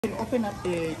Open up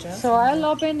the jar. So I'll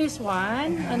open this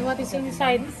one. And what is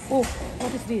inside? Oh,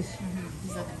 what is this?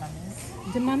 These are the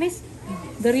mummies. The mummies?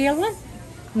 The real one?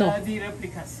 No. The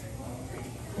replicas.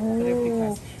 Oh, The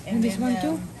replicas. and this one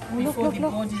too? Oh, look, Before look, the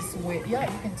look. bodies were,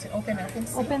 yeah, you can open up and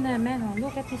see. Open them, man. Oh,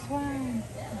 look at this one.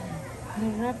 The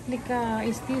replica.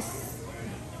 Is this?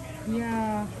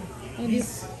 Yeah. And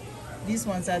These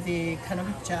ones are the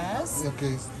canonic jars.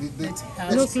 Okay, That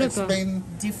have Look. explain.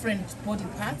 different body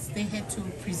parts. They had to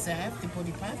preserve the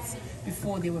body parts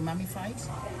before they were mummified.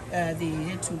 They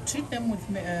had to treat them with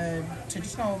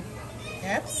traditional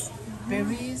herbs,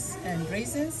 berries, and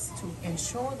raisins to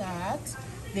ensure that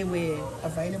they were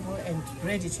available and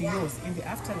ready to use in the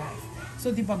afterlife. So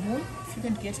the baboon, if you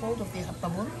can get hold of the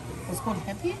baboon, was called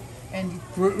Happy, and it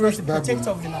Where's was the the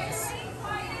protector baboon? of the lands.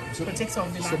 So, Protector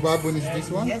of the so lands. baboon is this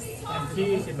one? Yes.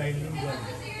 She is a bilingual.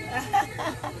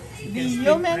 The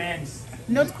human,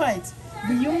 not quite.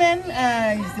 The human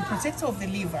is the protector of the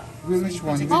liver. Which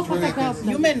one? Which Oh, one it protector is? of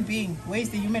the- Human being, where is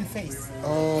the human face?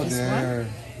 Oh, This there. one.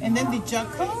 And then the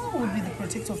jackal would be the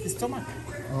protector of the stomach.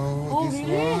 Oh, this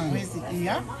really? one. Where's the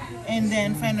ear? And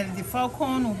then finally the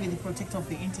falcon will be the protector of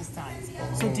the intestines.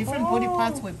 So different body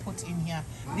parts were put in here.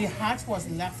 The heart was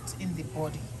left in the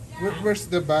body. Where's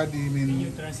the body? I You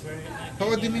mean, transfer it.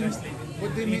 what do you mean? Translate it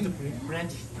What do you mean? into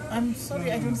French. I'm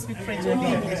sorry, I don't speak French,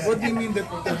 only English. What do you mean that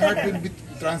the heart will be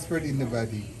transferred in the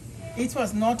body? It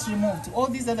was not removed. All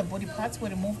these other body parts were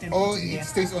removed and Oh, put in it there.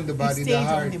 stays on the body, It the stays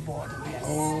heart. on the body, yes.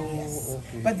 Oh, yes.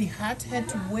 okay. But the heart had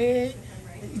to weigh,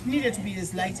 it needed to be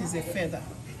as light as a feather.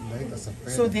 Light as a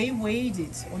feather. So they weighed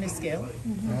it on a scale.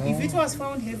 If it was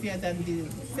found heavier than the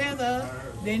feather,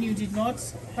 then you did not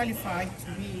qualify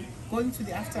to be going to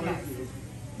the afterlife.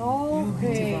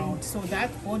 Okay. Devoured. So that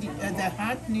body, the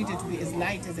heart needed to be as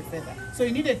light as a feather. So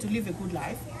you needed to live a good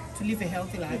life, to live a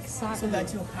healthy life, so Exactly.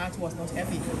 that your heart was not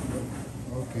heavy.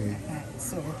 Okay.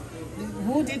 So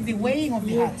who did the weighing of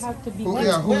the You heart? have to be. Oh, What-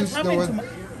 yeah, what who's the happened to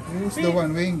one? Who's the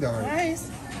one weighing the heart?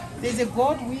 Guys, there's a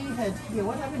god we had here.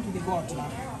 What happened to the god now?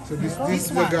 So this is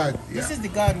the one. god. This Yeah. is the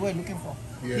god we're looking for.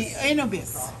 Yes. The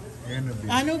Anubis. Anubis.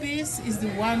 Anubis is the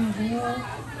one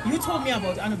who you told me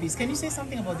about Anubis. Can you say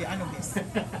something about the Anubis?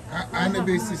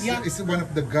 Anubis is, Yeah. is one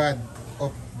of the god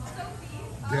of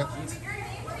death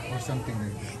or something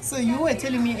like that. So you were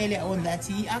telling me earlier on that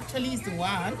he actually is the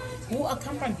one who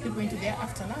accompanied people into their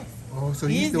afterlife. Oh, so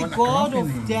He he's is the the one god of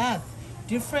accompanying. death,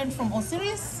 different from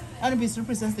Osiris. Anubis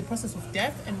represents the process of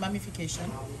death and mummification.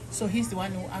 So he's the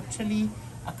one who actually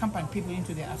accompanied people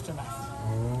into their afterlife.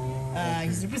 Oh,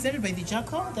 He's represented by the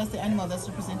jackal. That's the animal that's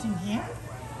representing him.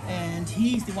 And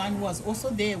he is the one who was also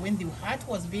there when the heart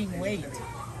was being weighed.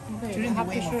 Okay, During I the have to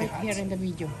weighing of show the it heart. here in the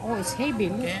video. Oh, it's heavy.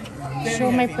 Look. Okay? Very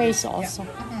Show my heavy. face Yeah. also.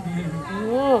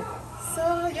 Look. So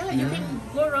yeah, you can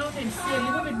go around and see a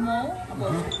little bit more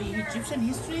about the Egyptian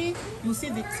history. You see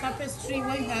the tapestry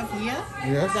we have here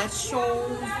Yes. that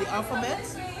shows the alphabet.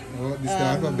 oh, this is the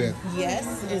alphabet. Yes,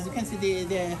 as you can see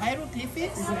the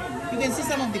hieroglyphics. You can see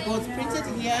some of the gods printed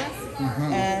here.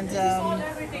 And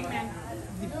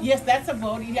yes, that's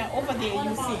about it. Yeah, over there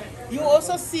you see. You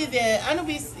also see the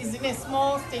Anubis is in a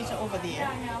small stature over there.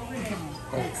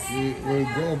 We'll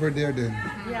go over there then.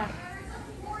 Yeah.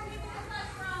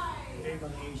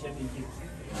 From ancient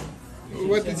Egypt.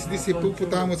 What is this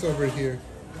hippopotamus over here?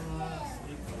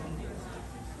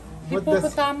 What does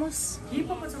Hippopotamus.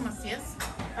 Hippopotamus, yes.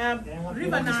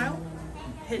 River Nile.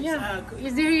 Yeah.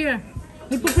 Is there here?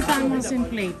 Hippopotamus in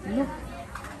plate. Look.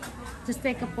 Just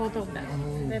take a photo of that.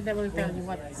 Then they will tell you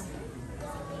what.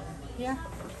 Yeah.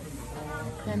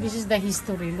 And this is the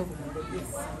history. Look.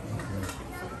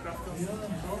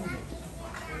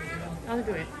 I'll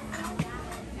do it.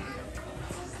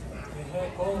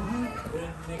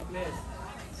 Necklace.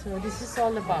 So this is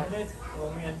all about Oh,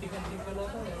 may antik-antik pala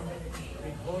to.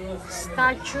 With holos.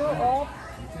 statue of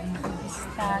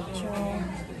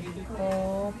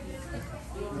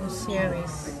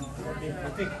Osiris.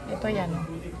 Ito yan.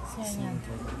 Yan yan.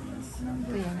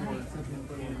 Ito yan.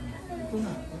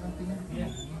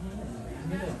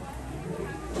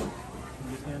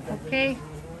 Okay.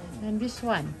 And this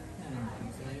one.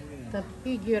 The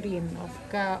figurine of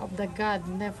the god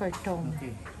Nefertong.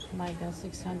 My God,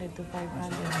 600 to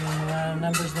 500. Yung mga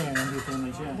numbers na yan, nandito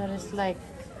naman siya. That is like,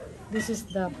 this is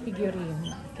the figurine,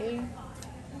 okay?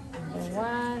 So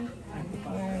 1,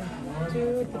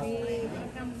 2, 3.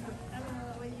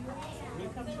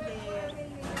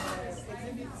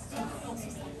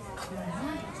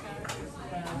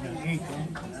 Yung 8, eh.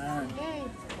 Ah, Okay.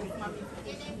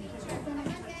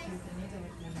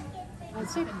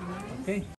 That's it. okay.